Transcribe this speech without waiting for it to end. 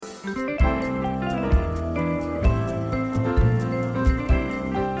Hi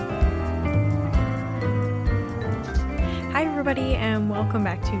everybody and welcome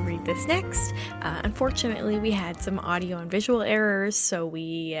back to Read This Next. Unfortunately, we had some audio and visual errors, so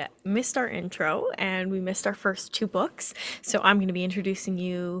we missed our intro and we missed our first two books. So I'm going to be introducing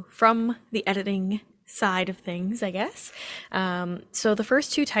you from the editing side of things, I guess. So the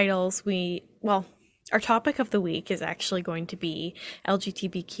first two titles our topic of the week is actually going to be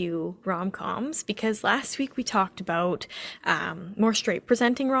LGBTQ rom-coms, because last week we talked about more straight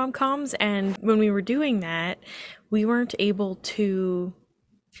presenting rom-coms, and when we were doing that, we weren't able to,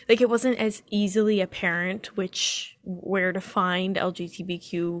 it wasn't as easily apparent where to find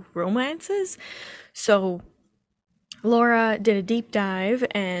LGBTQ romances. So Laura did a deep dive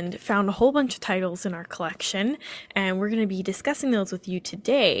and found a whole bunch of titles in our collection, and we're going to be discussing those with you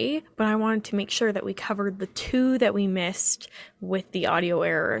today, but I wanted to make sure that we covered the two that we missed with the audio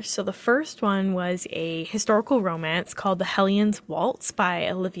error. So the first one was a historical romance called The Hellions Waltz by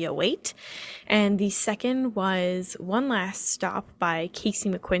Olivia Waite, and the second was One Last Stop by Casey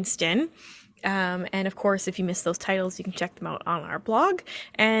McQuiston. And of course, if you missed those titles, you can check them out on our blog,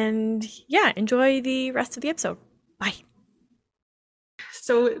 and enjoy the rest of the episode. Bye.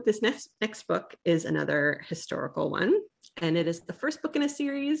 So this next book is another historical one, and it is the first book in a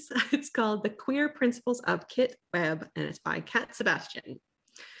series. It's called The Queer Principles of Kit Webb, and it's by Cat Sebastian.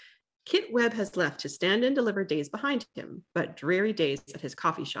 Kit Webb has left his stand and deliver days behind him, but dreary days at his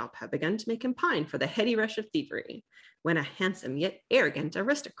coffee shop have begun to make him pine for the heady rush of thievery. When a handsome yet arrogant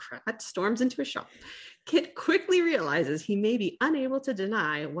aristocrat storms into his shop, Kit quickly realizes he may be unable to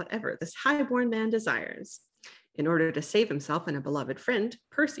deny whatever this highborn man desires. In order to save himself and a beloved friend,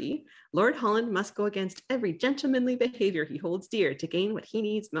 Percy, Lord Holland must go against every gentlemanly behavior he holds dear to gain what he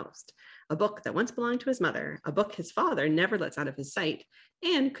needs most. A book that once belonged to his mother, a book his father never lets out of his sight,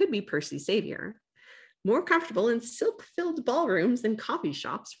 and could be Percy's savior. More comfortable in silk-filled ballrooms than coffee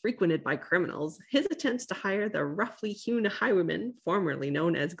shops frequented by criminals, his attempts to hire the roughly hewn highwayman, formerly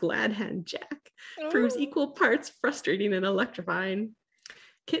known as Gladhand Jack, proves equal parts frustrating and electrifying.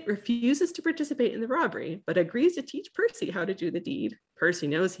 Kit refuses to participate in the robbery, but agrees to teach Percy how to do the deed. Percy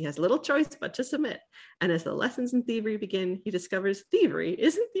knows he has little choice but to submit, and as the lessons in thievery begin, he discovers thievery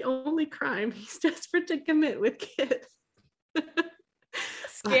isn't the only crime he's desperate to commit with Kit.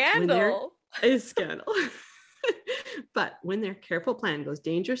 Scandal! A scandal. But when their careful plan goes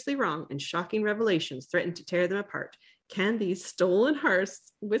dangerously wrong and shocking revelations threaten to tear them apart, can these stolen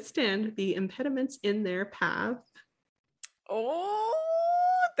hearts withstand the impediments in their path? Oh,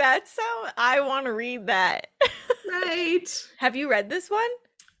 I want to read that. Right. Have you read this one?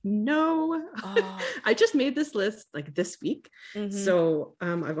 No. Oh. I just made this list this week. Mm-hmm. So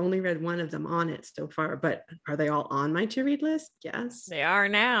I've only read one of them on it so far, but are they all on my to read list? Yes. They are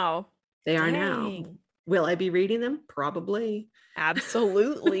now. They are now. Will I be reading them? Probably.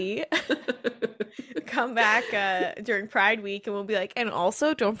 Absolutely. Come back during Pride Week and we'll be like, and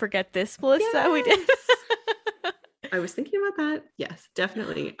also don't forget this, Melissa, we did. I was thinking about that. Yes,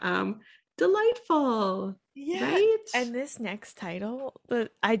 definitely. Delightful. Yeah. Right? And this next title,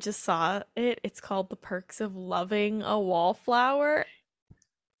 I just saw it. It's called The Perks of Loving a Wallflower.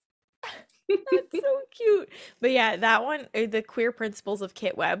 That's so cute. But yeah, that one, The Queer Principles of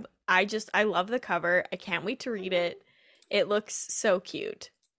Kit Webb. I love the cover. I can't wait to read it. It looks so cute.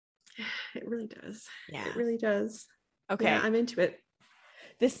 It really does. Yeah. It really does. Okay. Yeah, I'm into it.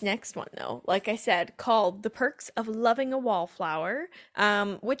 This next one, though, like I said, called The Perks of Loving a Wallflower,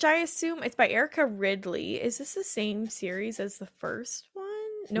 which I assume it's by Erica Ridley. Is this the same series as the first one?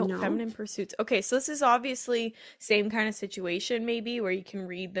 No, Feminine Pursuits. Okay, so this is obviously same kind of situation, maybe, where you can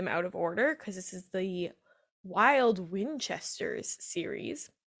read them out of order, because this is the Wild Winchesters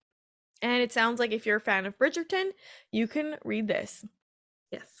series. And it sounds like if you're a fan of Bridgerton, you can read this.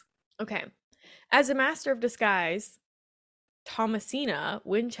 Yes. Okay. As a master of disguise, Thomasina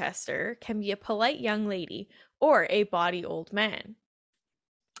Winchester can be a polite young lady or a bawdy old man.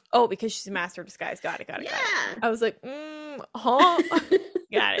 Oh, because she's a master of disguise. Got it. I was like, huh?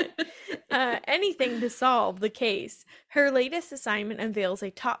 Got it. Anything to solve the case. Her latest assignment unveils a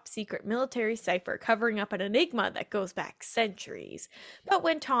top secret military cipher covering up an enigma that goes back centuries. But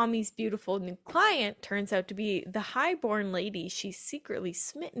when Tommy's beautiful new client turns out to be the highborn lady she's secretly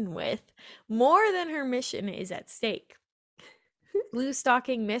smitten with, more than her mission is at stake. Blue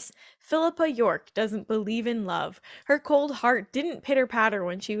stocking Miss Philippa York doesn't believe in love. Her cold heart didn't pitter-patter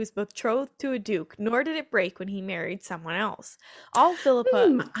when she was betrothed to a duke, nor did it break when he married someone else. All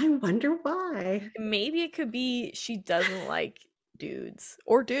Philippa... I wonder why. Maybe it could be she doesn't like dudes.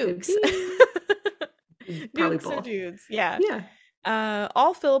 Or dukes. Probably Dukes both. or dudes. Yeah.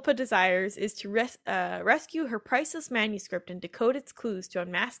 All Philippa desires is to rescue her priceless manuscript and decode its clues to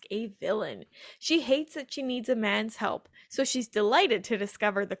unmask a villain. She hates that she needs a man's help, so she's delighted to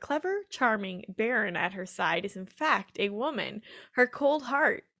discover the clever, charming Baron at her side is in fact a woman. Her cold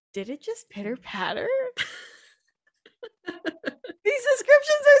heart, did it just pitter-patter? These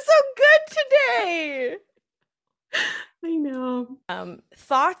descriptions are so good today! I know.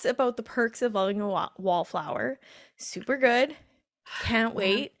 Thoughts about the perks of loving a wallflower. Super good. Can't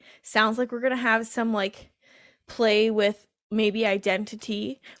wait. Sounds like we're gonna have some like play with maybe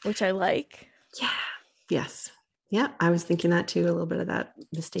identity, which I like. Yeah. Yes. Yeah, I was thinking that too. A little bit of that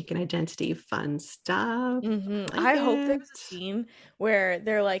mistaken identity, fun stuff. I hope there's a scene where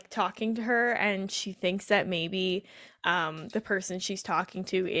they're like talking to her and she thinks that maybe the person she's talking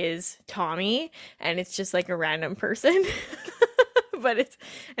to is Tommy and it's just like a random person.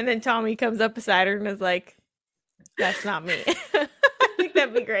 And then Tommy comes up beside her and is like, that's not me. I think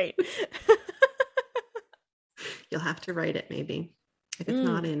that'd be great. You'll have to write it maybe if it's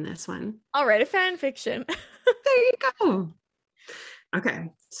not in this one. I'll write a fan fiction. There you go. Okay,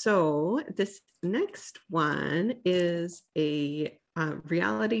 so this next one is a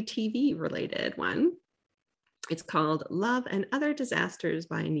reality TV related one. It's called Love and Other Disasters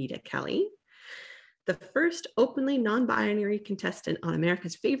by Anita Kelly. The first openly non-binary contestant on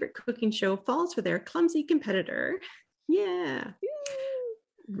America's favorite cooking show falls for their clumsy competitor. Yeah.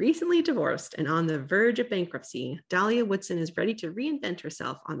 Recently divorced and on the verge of bankruptcy, Dahlia Woodson is ready to reinvent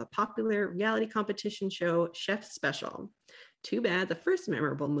herself on the popular reality competition show Chef's Special. Too bad the first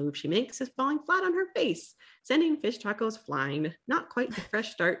memorable move she makes is falling flat on her face, sending fish tacos flying. Not quite the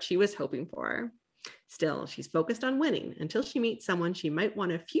fresh start she was hoping for. Still, she's focused on winning until she meets someone she might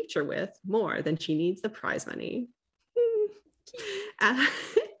want a future with more than she needs the prize money.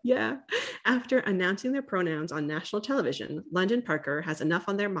 Yeah. After announcing their pronouns on national television, London Parker has enough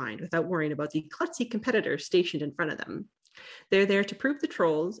on their mind without worrying about the klutzy competitors stationed in front of them. They're there to prove the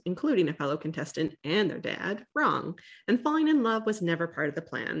trolls, including a fellow contestant and their dad, wrong, and falling in love was never part of the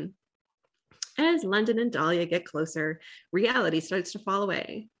plan. As London and Dahlia get closer, reality starts to fall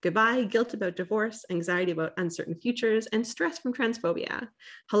away. Goodbye, guilt about divorce, anxiety about uncertain futures, and stress from transphobia.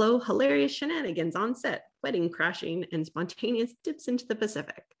 Hello, hilarious shenanigans on set, wedding crashing, and spontaneous dips into the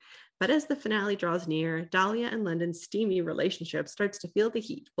Pacific. But as the finale draws near, Dahlia and London's steamy relationship starts to feel the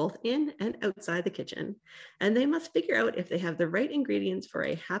heat, both in and outside the kitchen. And they must figure out if they have the right ingredients for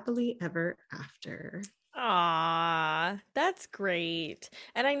a happily ever after. Aw, that's great.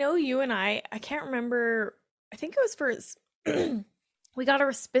 And I know you and I can't remember, I think it was for, we got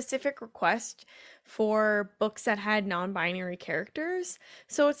a specific request for books that had non-binary characters.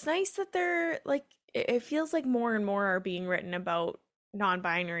 So it's nice that they're like, it feels like more and more are being written about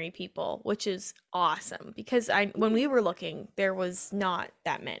non-binary people, which is awesome because when we were looking, there was not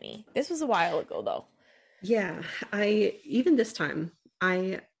that many. This was a while ago though. Yeah, even this time,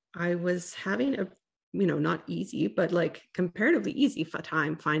 I was having a not easy, but like comparatively easy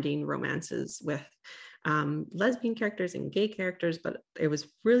time finding romances with lesbian characters and gay characters, but it was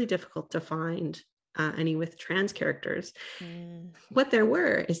really difficult to find any with trans characters. What there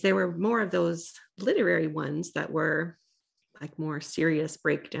were more of those literary ones that were like more serious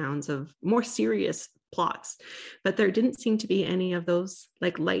breakdowns of more serious plots, but there didn't seem to be any of those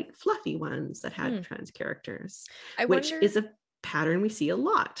like light fluffy ones that had trans characters, which is a pattern we see a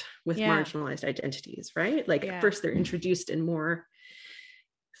lot with marginalized identities, right? Like first they're introduced in more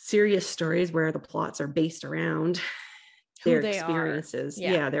serious stories where the plots are based around their experiences,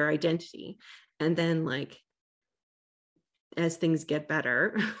 their identity, and then like as things get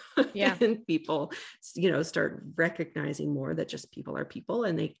better and people start recognizing more that just people are people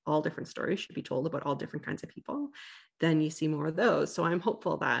and all different stories should be told about all different kinds of people, then you see more of those. So I'm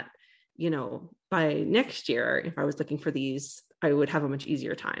hopeful that by next year, if I was looking for these, I would have a much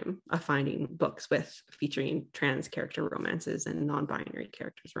easier time of finding books featuring trans character romances and non-binary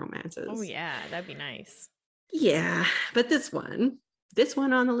characters romances. Oh yeah, that'd be nice. Yeah, but this one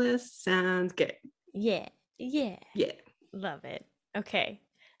on the list sounds good. Yeah. Love it. Okay.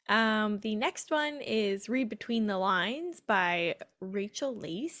 The next one is Read Between the Lines by Rachel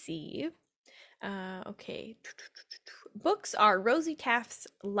Lacey. Okay. Books are Rosie Taft's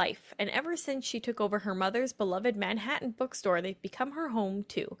life, and ever since she took over her mother's beloved Manhattan bookstore, they've become her home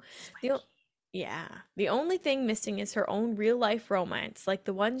too. The only thing missing is her own real-life romance, like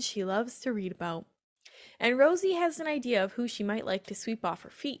the ones she loves to read about. And Rosie has an idea of who she might like to sweep off her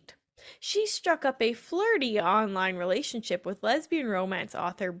feet. She struck up a flirty online relationship with lesbian romance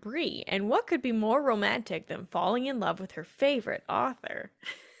author Bree, and what could be more romantic than falling in love with her favorite author?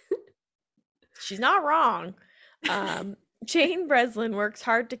 She's not wrong. Jane Breslin works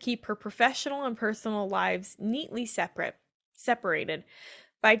hard to keep her professional and personal lives neatly separated.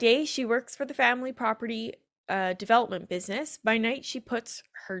 By day, she works for the family property development business. By night, she puts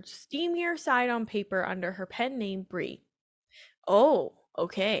her steamier side on paper under her pen name Bree. Oh,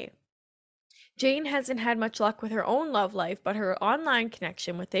 okay. Jane hasn't had much luck with her own love life, but her online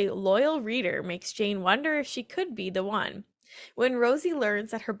connection with a loyal reader makes Jane wonder if she could be the one. When Rosie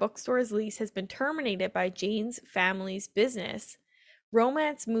learns that her bookstore's lease has been terminated by Jane's family's business,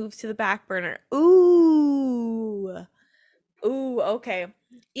 romance moves to the back burner. Ooh. Ooh, okay.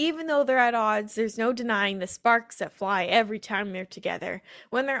 Even though they're at odds, there's no denying the sparks that fly every time they're together.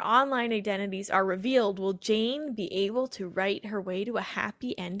 When their online identities are revealed, will Jane be able to write her way to a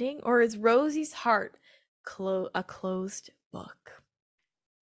happy ending, or is Rosie's heart a closed book?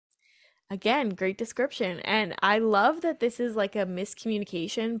 Again, great description. And I love that this is like a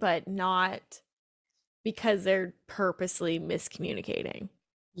miscommunication, but not because they're purposely miscommunicating.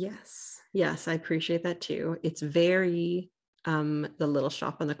 Yes. Yes, I appreciate that too. It's very the little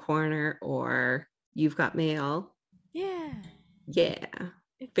shop on the corner or you've got mail. Yeah. Yeah.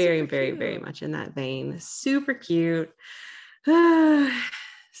 It's Very, super very, very cute. much in that vein. Super cute.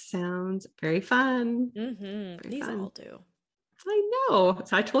 Sounds very fun. Mm-hmm. Very These all fun. do. I know.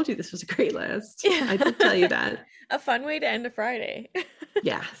 So I told you this was a great list. Yeah. I did tell you that. A fun way to end a Friday.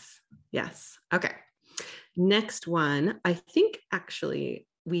 Yes. Yes. Okay. Next one. I think actually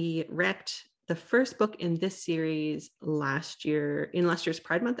we wrecked the first book in this series last year, in last year's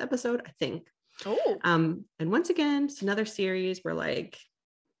Pride Month episode, I think. Oh. And once again, it's another series where like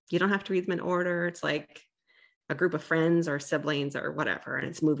you don't have to read them in order. It's like a group of friends or siblings or whatever, and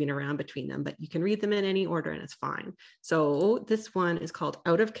it's moving around between them, but you can read them in any order and it's fine. So this one is called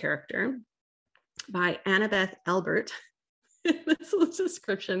Out of Character by Annabeth Albert. This little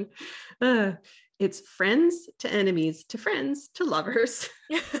description. It's friends to enemies to friends to lovers.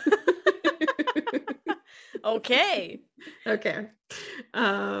 Okay. Okay.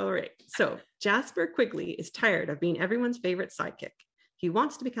 All right. So Jasper Quigley is tired of being everyone's favorite sidekick. He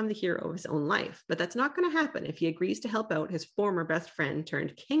wants to become the hero of his own life, but that's not going to happen if he agrees to help out his former best friend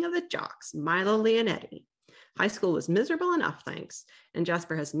turned king of the jocks, Milo Leonetti. High school was miserable enough, thanks, and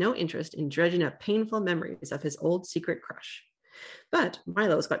Jasper has no interest in dredging up painful memories of his old secret crush. But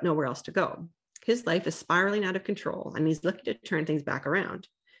Milo's got nowhere else to go. His life is spiraling out of control, and he's looking to turn things back around.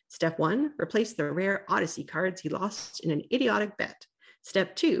 Step 1, replace the rare Odyssey cards he lost in an idiotic bet.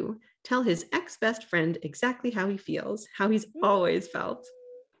 Step 2, tell his ex-best friend exactly how he feels, how he's always felt.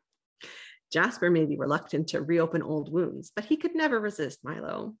 Jasper may be reluctant to reopen old wounds, but he could never resist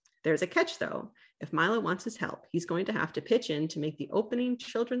Milo. There's a catch, though. If Milo wants his help, he's going to have to pitch in to make the opening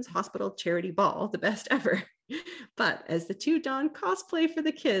Children's Hospital charity ball the best ever. But as the two don cosplay for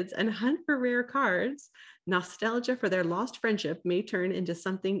the kids and hunt for rare cards, nostalgia for their lost friendship may turn into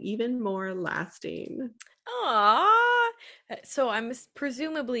something even more lasting. Aww. So I'm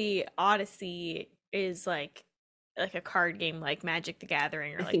presumably Odyssey is like a card game like Magic the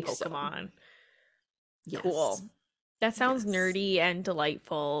Gathering or I like think so. Pokemon. Yes. Cool. That sounds Yes. nerdy and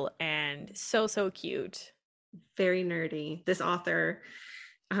delightful and so cute. Very nerdy. This author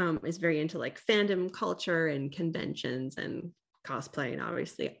is very into like fandom culture and conventions and cosplay and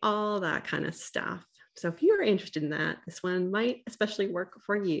obviously all that kind of stuff. So if you are interested in that, this one might especially work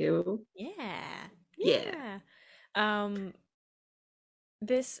for you. Yeah. Yeah.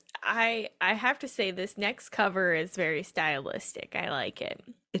 This I have to say this next cover is very stylistic. I like it.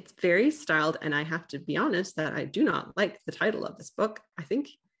 It's very styled, and I have to be honest that I do not like the title of this book. I think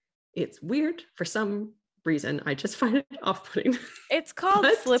it's weird for some reason. I just find it off-putting. It's called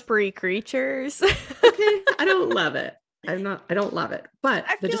Slippery Creatures. Okay, I don't love it. I don't love it. But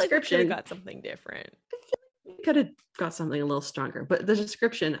I the feel like we could description have got something different. could have got something a little stronger, but the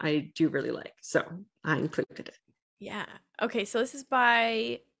description I do really like. So I included it. Yeah. Okay, so this is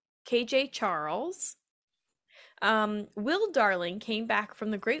by KJ Charles. Will Darling came back from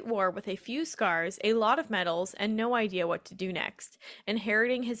the Great War with a few scars, a lot of medals, and no idea what to do next.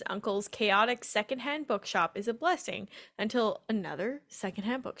 Inheriting his uncle's chaotic secondhand bookshop is a blessing until another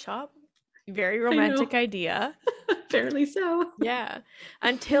secondhand bookshop. Very romantic idea. Apparently so. Yeah.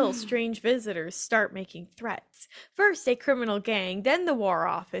 Until strange visitors start making threats. First, a criminal gang, then the War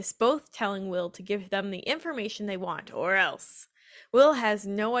Office, both telling Will to give them the information they want, or else. Will has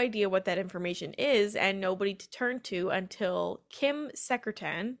no idea what that information is and nobody to turn to until Kim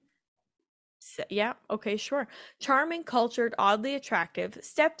Secretan, yeah, okay, sure, charming, cultured, oddly attractive,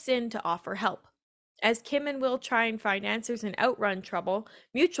 steps in to offer help. As Kim and Will try and find answers and outrun trouble,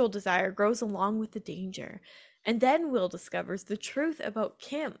 mutual desire grows along with the danger. And then Will discovers the truth about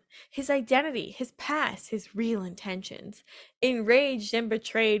Kim, his identity, his past, his real intentions. Enraged and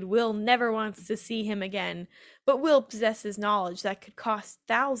betrayed, Will never wants to see him again, but Will possesses knowledge that could cost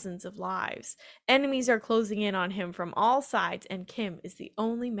thousands of lives. Enemies are closing in on him from all sides, and Kim is the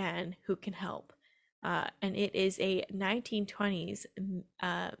only man who can help. And it is a 1920s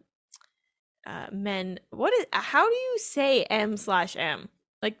men. What is? How do you say M/M?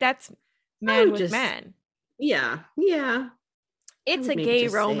 Like that's man with man. Yeah. It's a gay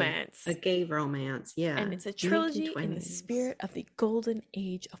romance. A gay romance, yeah. And it's a trilogy in the spirit of the golden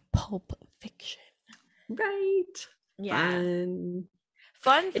age of pulp fiction. Right. Yeah.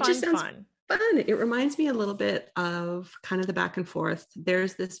 Fun. Fun. It reminds me a little bit of kind of the back and forth.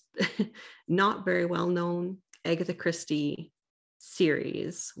 There's this not very well known Agatha Christie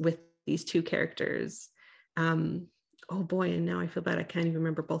series with these two characters. Oh boy, and now I feel bad. I can't even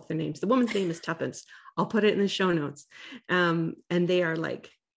remember both their names. The woman's name is Tuppence. I'll put it in the show notes. And they are like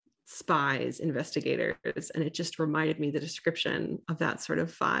spies, investigators. And it just reminded me the description of that sort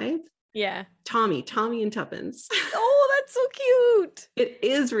of vibe. Yeah. Tommy and Tuppence. Oh, that's so cute. It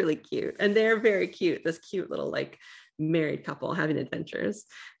is really cute. And they're very cute. This cute little like married couple having adventures.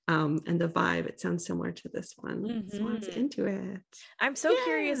 And the vibe, it sounds similar to this one. Mm-hmm. So I was into it. I'm so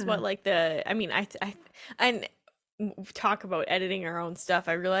curious what like I talk about editing our own stuff.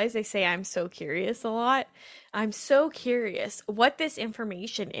 I realize I say I'm so curious a lot. I'm so curious what this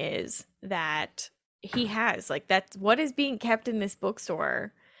information is that he has. Like that's what is being kept in this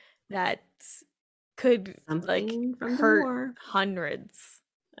bookstore that could something like hurt hundreds,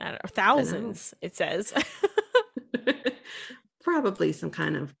 I don't know, thousands, it says. Probably some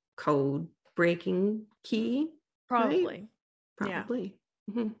kind of code breaking key. Probably. Right? Probably. Yeah.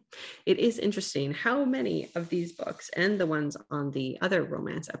 Mm-hmm. It is interesting how many of these books and the ones on the other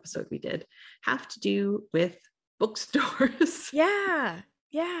romance episode we did have to do with bookstores. Yeah.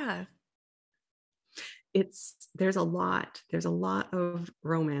 There's a lot of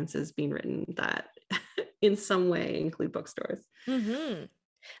romances being written that in some way include bookstores. Mm-hmm.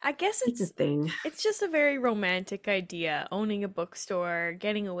 I guess it's a thing. It's just a very romantic idea, owning a bookstore,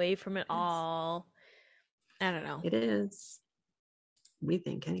 getting away from it all. I don't know. It is. We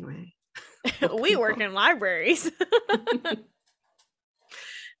think anyway. We work in libraries.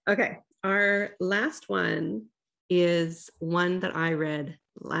 Okay. Our last one is one that I read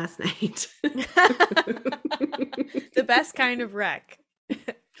last night. The best kind of wreck.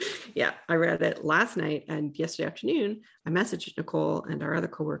 Yeah, I read it last night, and yesterday afternoon, I messaged Nicole and our other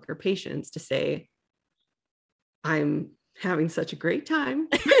coworker, Patience, to say, I'm having such a great time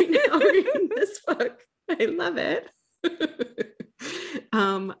right now reading this book. I love it.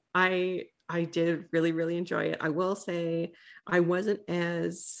 I did really, really enjoy it. I will say I wasn't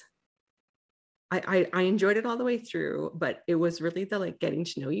as I enjoyed it all the way through, but it was really the like getting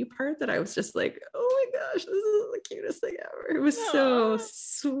to know you part that I was just like, oh my gosh, this is the cutest thing ever. It was so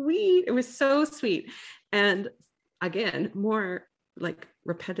sweet. It was so sweet. And again, more like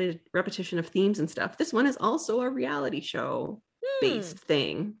repetition of themes and stuff. This one is also a reality show based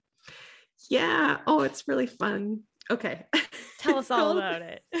thing. Yeah. Oh, it's really fun. Okay. Tell us all about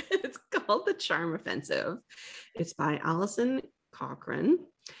it. It's called The Charm Offensive. It's by Alison Cochrane.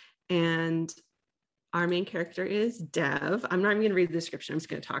 And our main character is Dev. I'm not even going to read the description. I'm just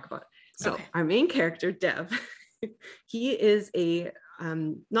going to talk about it. So Our main character, Dev, he is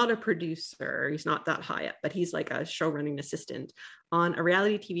not a producer. He's not that high up, but he's like a show running assistant on a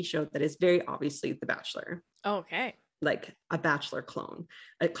reality TV show that is very obviously The Bachelor. Okay. Like a Bachelor clone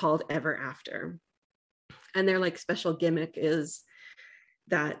called Ever After. And their like special gimmick is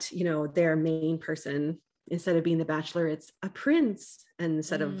that, you know, their main person, instead of being the Bachelor, it's a prince. And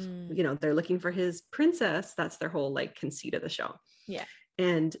instead of, you know, they're looking for his princess. That's their whole like conceit of the show. Yeah.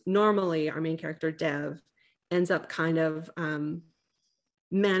 And normally our main character, Dev, ends up kind of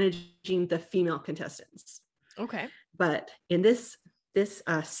managing the female contestants. Okay. But in this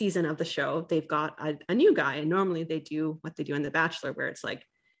season of the show, they've got a new guy. And normally they do what they do in The Bachelor, where it's like,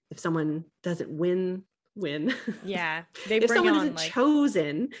 if someone doesn't win. Yeah. If someone isn't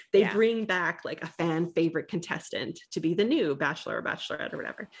chosen, they bring back like a fan favorite contestant to be the new Bachelor or Bachelorette or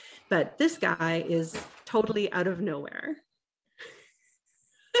whatever. But this guy is totally out of nowhere.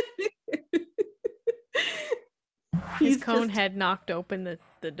 His cone head knocked open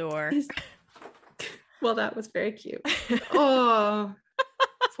the door. Well, that was very cute. Oh,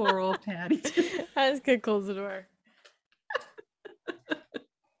 poor old Patty. I just could close the door.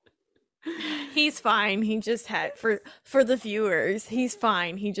 He's fine. He just had for the viewers. He's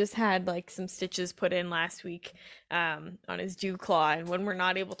fine. He just had like some stitches put in last week on his dew claw, and when we're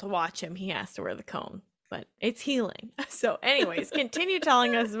not able to watch him, he has to wear the cone. But It's healing. So anyways, continue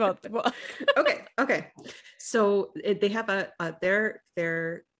telling us about the book. Okay. So they have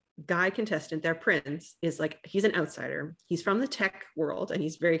their guy contestant, their prince, is like, he's an outsider. He's from the tech world, and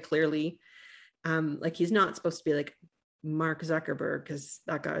he's very clearly like, he's not supposed to be like Mark Zuckerberg, because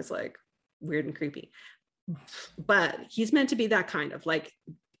that guy's like weird and creepy. But he's meant to be that kind of like,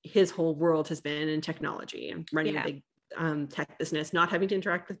 his whole world has been in technology and running a big tech business, not having to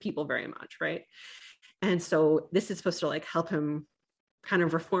interact with people very much, right? And so this is supposed to like help him kind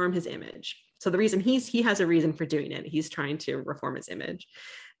of reform his image. So the reason he has a reason for doing it. He's trying to reform his image,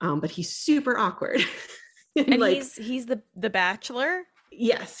 but he's super awkward. And like, he's the bachelor.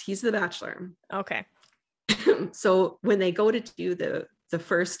 Yes, he's the bachelor. Okay. So when they go to do the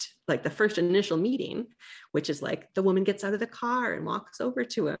first initial meeting, which is like the woman gets out of the car and walks over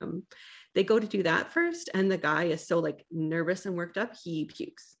to him, they go to do that first, and the guy is so like nervous and worked up, he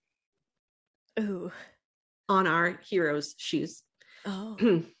pukes. Ooh. On our hero's shoes.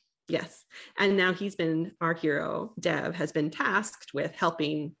 Oh. Yes. And now our hero, Dev, has been tasked with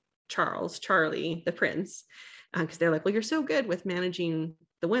helping Charlie, the prince, because they're like, well, you're so good with managing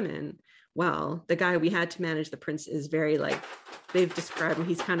the women. Well, the guy we had to manage the prince is very like, they've described him,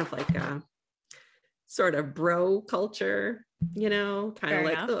 he's kind of like a sort of bro culture, kind of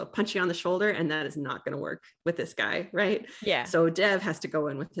like punch you on the shoulder, and that is not going to work with this guy, right? Yeah. So Dev has to go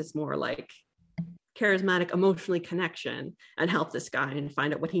in with his more like charismatic, emotionally connection and help this guy and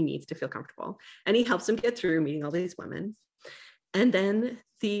find out what he needs to feel comfortable. And he helps him get through meeting all these women. And then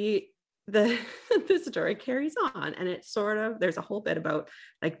the story carries on, and it's there's a whole bit about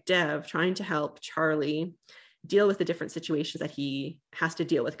like Dev trying to help Charlie deal with the different situations that he has to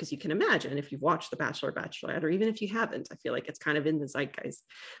deal with. Because you can imagine, if you've watched The Bachelor, Bachelorette, or even if you haven't, I feel like it's kind of in the zeitgeist.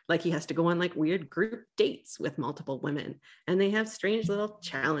 Like, he has to go on like weird group dates with multiple women, and they have strange little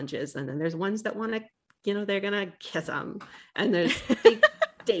challenges. And then there's ones that want to, they're going to kiss him, and there's big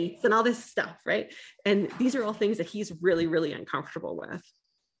dates and all this stuff, right? And these are all things that he's really, really uncomfortable with.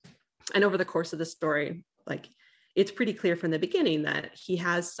 And over the course of the story, like, it's pretty clear from the beginning that he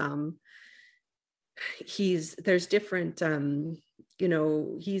has there's different, he's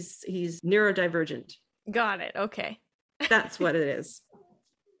neurodivergent. Got it. Okay. That's what it is.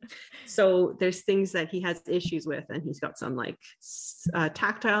 So there's things that he has issues with, and he's got some like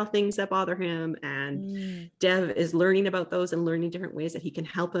tactile things that bother him. And Dev is learning about those and learning different ways that he can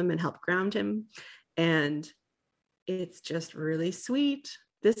help him and help ground him. And it's just really sweet,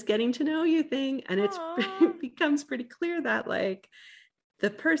 this getting to know you thing. And it becomes pretty clear that like the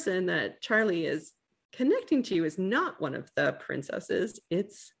person that Charlie is connecting to is not one of the princesses.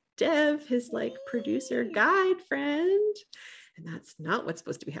 It's Dev, his like producer guide friend. And that's not what's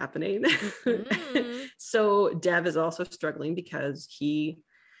supposed to be happening. So Dev is also struggling because he,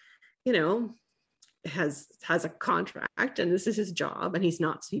 has a contract, and this is his job, and he's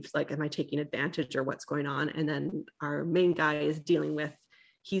like, am I taking advantage, or what's going on? And then our main guy is dealing with,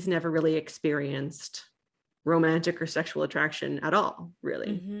 he's never really experienced romantic or sexual attraction at all,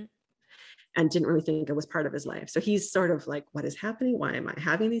 really. And didn't really think it was part of his life. So he's sort of like, what is happening? Why am I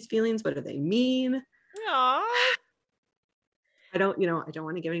having these feelings? What do they mean? Aww. I don't want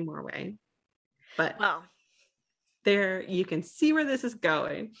to give any more away, but well, there, you can see where this is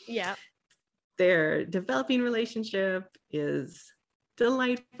going. Yeah. Their developing relationship is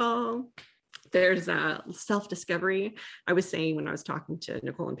delightful. There's a self-discovery. I was saying when I was talking to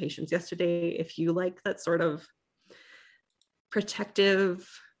Nicole and Patience yesterday, if you like that sort of protective,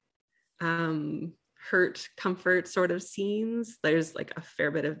 hurt, comfort sort of scenes, there's like a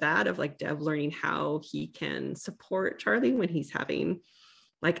fair bit of that, of like Dev learning how he can support Charlie when he's having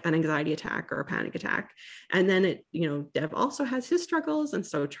like an anxiety attack or a panic attack. And then Dev also has his struggles, and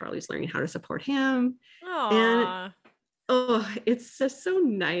so Charlie's learning how to support him. Aww. And it's just so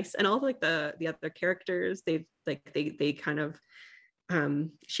nice. And all like the other characters, they kind of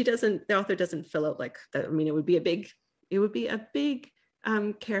the author doesn't fill out like that. I mean, it would be a big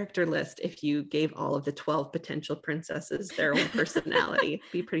character list if you gave all of the 12 potential princesses their own personality.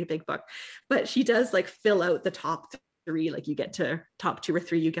 It'd be a pretty big book. But she does like fill out the top 3, like you get to top 2 or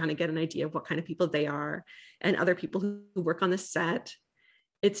 3, you kind of get an idea of what kind of people they are, and other people who work on the set.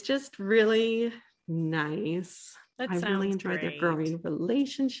 It's just really nice. I really enjoyed their growing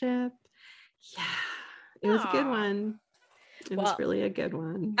relationship. Yeah, it was a good one. It was really a good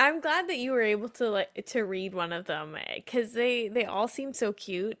one. I'm glad that you were able to read one of them, because they all seem so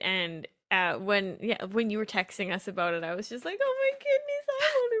cute. And when you were texting us about it, I was just like, oh my goodness,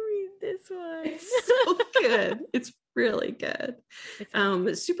 I want to read this one. It's so good. It's really good.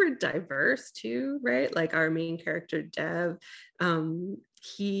 Super diverse too, right? Like our main character Dev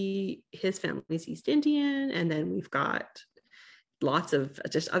his family's East Indian, and then we've got lots of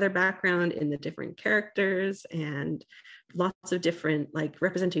just other background in the different characters, and lots of different like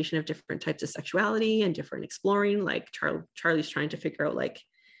representation of different types of sexuality and different exploring. Like Charlie's trying to figure out like,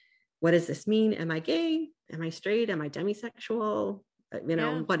 what does this mean? Am I gay? Am I straight? Am I demisexual?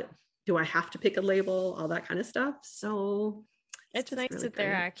 What do I have to pick a label? All that kind of stuff. So it's nice really that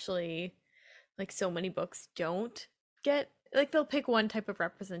they're actually like, so many books don't get like, they'll pick one type of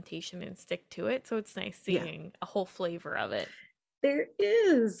representation and stick to it. So it's nice seeing a whole flavor of it. There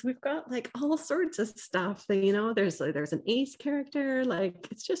is. We've got like all sorts of stuff. There's an ace character. Like,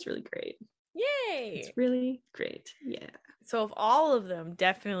 it's just really great. Yay! It's really great. Yeah. So of all of them,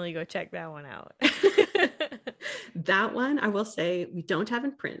 definitely go check that one out. That one, I will say, we don't have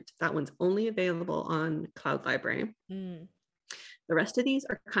in print. That one's only available on Cloud Library. The rest of these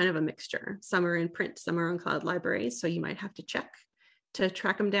are kind of a mixture. Some are in print, some are on Cloud Library. So you might have to check to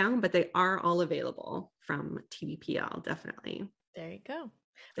track them down, but they are all available from TBPL, definitely. There you go.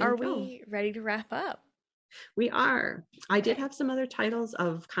 Are we ready to wrap up? We are. I did have some other titles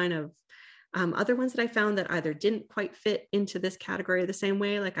of kind of other ones that I found that either didn't quite fit into this category the same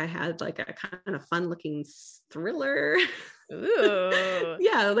way. Like I had like a kind of fun looking thriller. Ooh.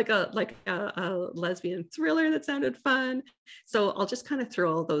 Yeah, like a lesbian thriller that sounded fun. So I'll just kind of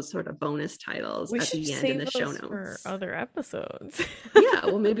throw all those sort of bonus titles at the end in the show notes for other episodes. Yeah,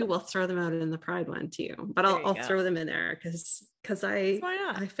 well, maybe we'll throw them out in the Pride one too. But I'll throw them in there because I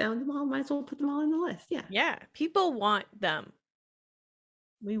found them all. Might as well put them all in the list. Yeah, people want them.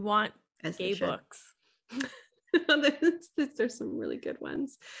 We want gay books. There's some really good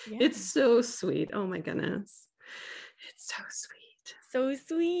ones. It's so sweet. Oh my goodness, it's so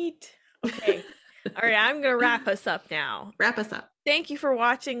sweet. Okay. All right, I'm gonna wrap us up now. Wrap us up. Thank you for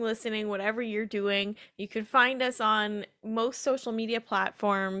watching, listening, whatever you're doing. You can find us on most social media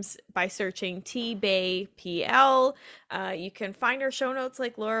platforms by searching TBayPL. You can find our show notes,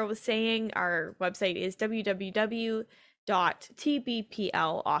 like Laura was saying. Our website is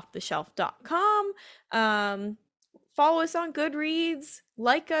www.tbplofftheshelf.com. Follow us on Goodreads,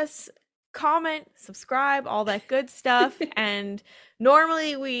 like us, comment, subscribe, all that good stuff. And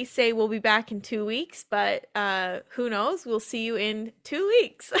normally we say we'll be back in 2 weeks, but who knows? We'll see you in 2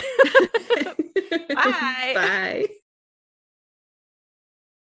 weeks. Bye. Bye.